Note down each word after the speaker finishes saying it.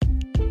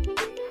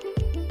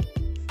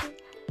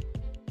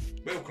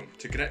Welcome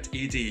to Grit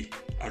ED,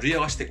 a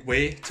realistic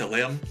way to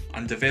learn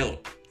and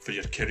develop for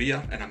your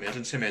career in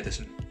emergency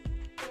medicine.